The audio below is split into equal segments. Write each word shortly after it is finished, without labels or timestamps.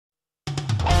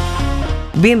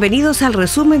Bienvenidos al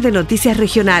resumen de noticias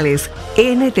regionales,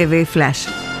 NTV Flash.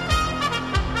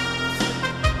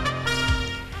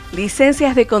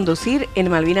 Licencias de conducir en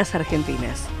Malvinas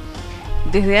Argentinas.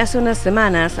 Desde hace unas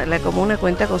semanas, la comuna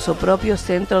cuenta con su propio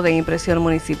Centro de Impresión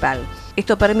Municipal.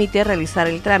 Esto permite realizar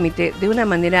el trámite de una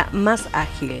manera más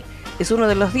ágil. Es uno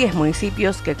de los 10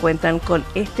 municipios que cuentan con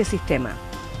este sistema.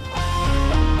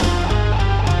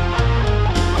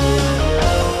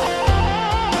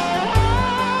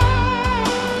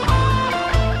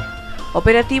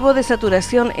 Operativo de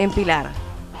saturación en Pilar.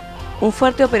 Un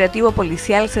fuerte operativo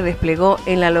policial se desplegó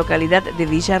en la localidad de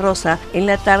Villa Rosa en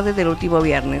la tarde del último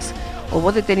viernes.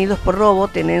 Hubo detenidos por robo,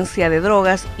 tenencia de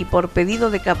drogas y por pedido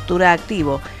de captura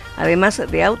activo, además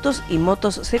de autos y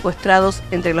motos secuestrados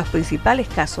entre los principales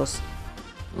casos.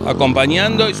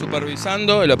 Acompañando y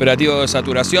supervisando el operativo de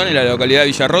saturación en la localidad de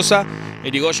Villa Rosa,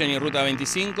 Irigoyen y Ruta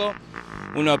 25,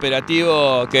 un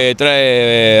operativo que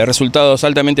trae resultados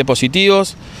altamente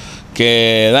positivos,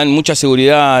 que dan mucha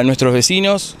seguridad a nuestros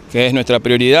vecinos, que es nuestra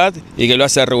prioridad y que lo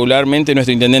hace regularmente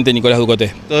nuestro intendente Nicolás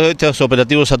Ducoté. Todos estos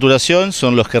operativos de saturación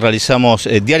son los que realizamos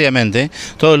diariamente,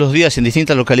 todos los días en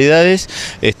distintas localidades.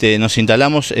 Nos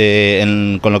instalamos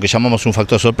con lo que llamamos un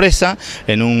factor sorpresa,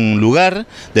 en un lugar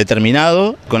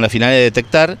determinado, con la finalidad de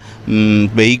detectar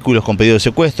vehículos con pedido de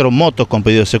secuestro, motos con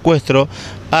pedido de secuestro,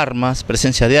 armas,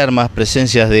 presencia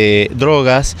de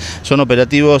drogas. Son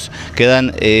operativos que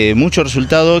dan mucho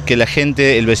resultado, que la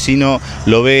gente, el vecino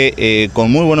lo ve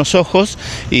con muy buenos ojos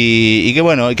y que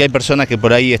bueno, que hay personas que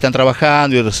por ahí están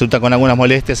trabajando y resulta con algunas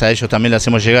molestias. A ellos también le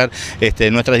hacemos llegar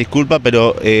nuestras disculpas,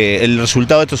 pero el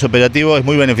resultado de estos operativos es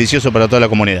muy beneficioso para toda la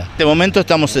comunidad. En este momento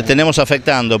tenemos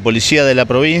afectando policía de la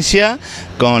provincia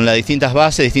con las distintas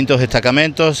bases, distintos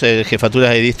destacamentos, jefaturas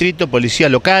de distrito, policía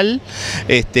local,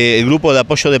 el grupo de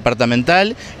apoyo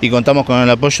departamental, y contamos con el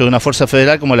apoyo de una fuerza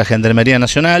federal como la Gendarmería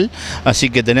Nacional, así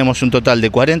que tenemos un total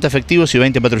de 40 efectivos y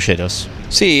 20 patrulleros.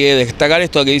 Sí, destacar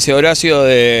esto que dice Horacio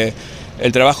de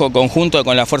el trabajo conjunto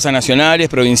con las fuerzas nacionales,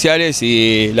 provinciales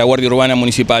y la Guardia Urbana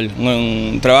Municipal.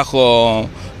 Un trabajo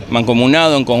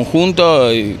mancomunado, en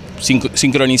conjunto, y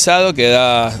sincronizado, que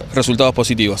da resultados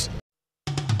positivos.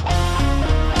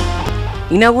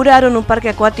 Inauguraron un parque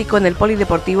acuático en el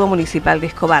Polideportivo Municipal de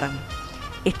Escobar.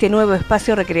 Este nuevo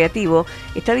espacio recreativo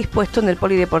está dispuesto en el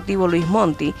Polideportivo Luis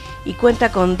Monti y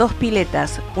cuenta con 2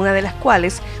 piletas, una de las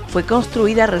cuales fue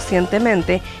construida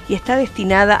recientemente y está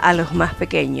destinada a los más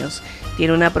pequeños.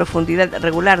 Tiene una profundidad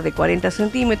regular de 40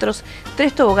 centímetros,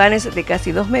 3 toboganes de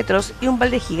casi 2 metros y un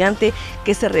balde gigante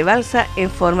que se rebalsa en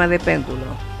forma de péndulo.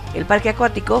 El parque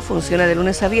acuático funciona de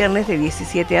lunes a viernes de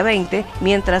 17 a 20,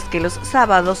 mientras que los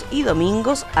sábados y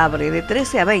domingos abre de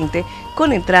 13 a 20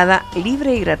 con entrada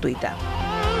libre y gratuita.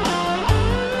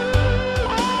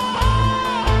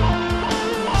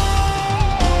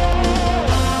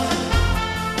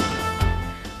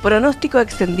 Pronóstico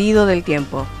extendido del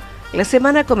tiempo. La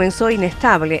semana comenzó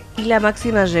inestable y la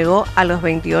máxima llegó a los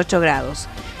 28 grados.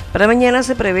 Para mañana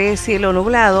se prevé cielo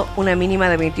nublado, una mínima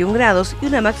de 21 grados y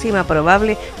una máxima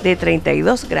probable de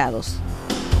 32 grados.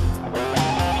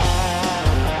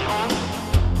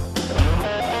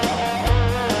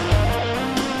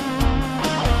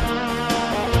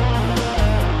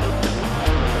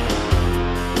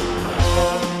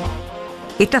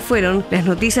 Estas fueron las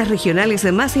noticias regionales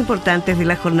más importantes de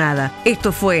la jornada.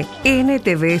 Esto fue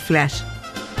NTV Flash.